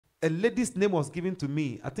a lady's name was given to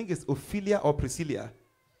me. I think it's Ophelia or Priscilla.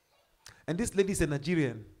 And this lady is a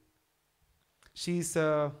Nigerian. She's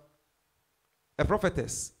a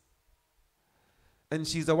prophetess. And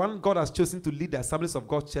she's the one God has chosen to lead the Assemblies of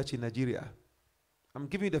God Church in Nigeria. I'm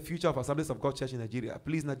giving you the future of Assemblies of God Church in Nigeria.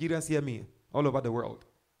 Please, Nigerians, hear me all over the world.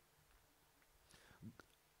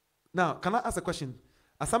 Now, can I ask a question?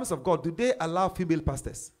 Assemblies of God, do they allow female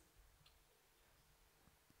pastors?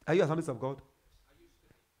 Are you Assemblies of God?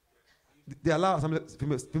 They allow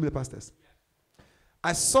female pastors.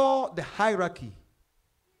 I saw the hierarchy,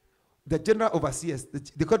 the general overseers.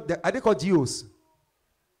 Are they called GOs?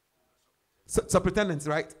 Superintendents,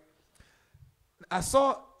 right? I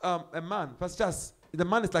saw a man, Pastor Charles. The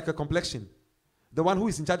man is like a complexion. The one who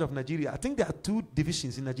is in charge of Nigeria. I think there are 2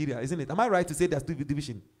 divisions in Nigeria, isn't it? Am I right to say there's 2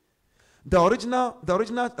 divisions? The original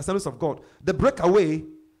Assemblies of God. The breakaway,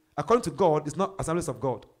 according to God, is not Assemblies of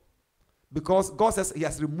God. Because God says he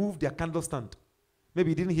has removed their candle stand.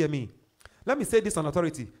 Maybe you didn't hear me. Let me say this on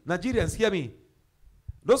authority. Nigerians, hear me.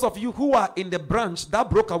 Those of you who are in the branch that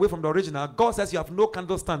broke away from the original, God says you have no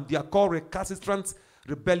candle stand. You are called recalcitrant,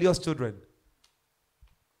 rebellious children.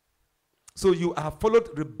 So you have followed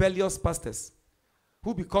rebellious pastors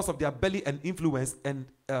who, because of their belly and influence, and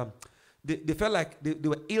they felt like they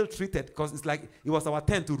were ill-treated because it's like it was our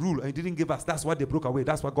turn to rule and he didn't give us. That's why they broke away.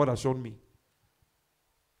 That's what God has shown me.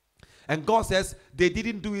 And God says they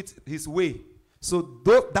didn't do it his way. So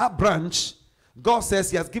that branch, God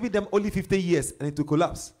says he has given them only 50 years and it will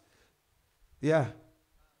collapse. Yeah.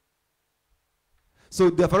 So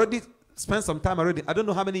they've already spent some time already. I don't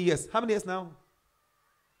know how many years. How many years now?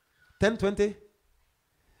 10, 20?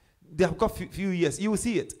 They have got few years. You will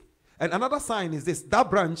see it. And another sign is this. That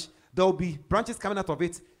branch, there will be branches coming out of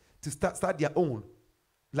it to start their own.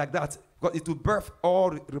 Like that. Because it will birth all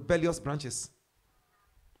rebellious branches.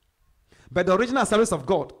 But the original Assemblies of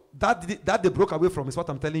God, that they broke away from is what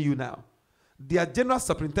I'm telling you now. Their general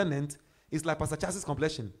superintendent is like Pastor Charles'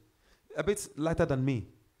 complexion. A bit lighter than me.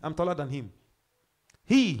 I'm taller than him.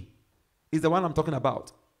 He is the one I'm talking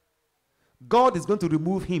about. God is going to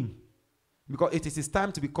remove him because it is his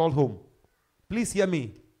time to be called home. Please hear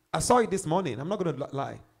me. I saw it this morning. I'm not going to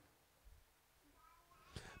lie.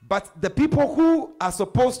 But the people who are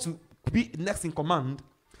supposed to be next in command,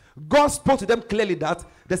 God spoke to them clearly that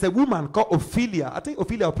there's a woman called Ophelia. I think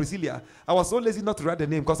Ophelia or Priscilla. I was so lazy not to write the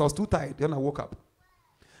name because I was too tired when I woke up.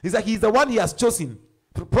 He's like, he's the one he has chosen,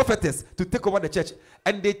 prophetess, to take over the church.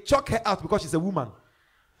 And they chuck her out because she's a woman.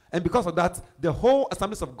 And because of that, the whole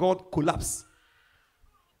Assemblies of God collapsed.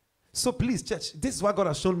 So please, church, this is what God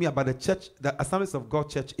has shown me about the church, the Assemblies of God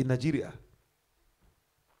Church in Nigeria.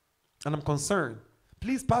 And I'm concerned.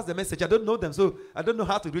 Please pass the message. I don't know them, so I don't know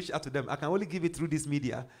how to reach out to them. I can only give it through this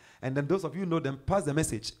media. And then those of you who know them, pass the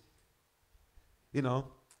message. You know,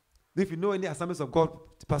 if you know any Assemblies of God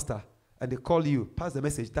pastor, and they call you, pass the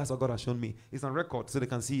message. That's what God has shown me. It's on record, so they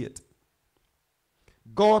can see it.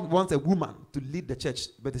 God wants a woman to lead the church,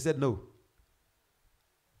 but they said no.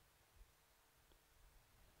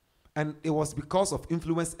 And it was because of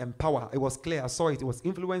influence and power. It was clear. I saw it. It was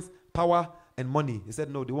influence, power, and money. He said,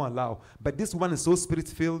 no, they won't allow. But this woman is so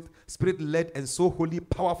spirit-filled, spirit-led, and so holy,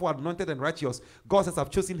 powerful, anointed, and righteous. God says, I've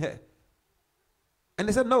chosen her. And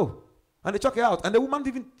they said, no. And they chucked her out. And the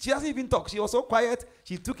woman, she hasn't even talked. She was so quiet.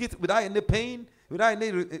 She took it without any pain, without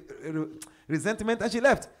any resentment, and she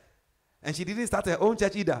left. And she didn't start her own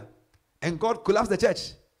church either. And God collapsed the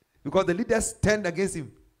church because the leaders turned against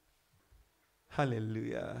him.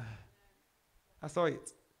 Hallelujah. I saw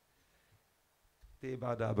it.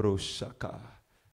 Tebada bro shaka.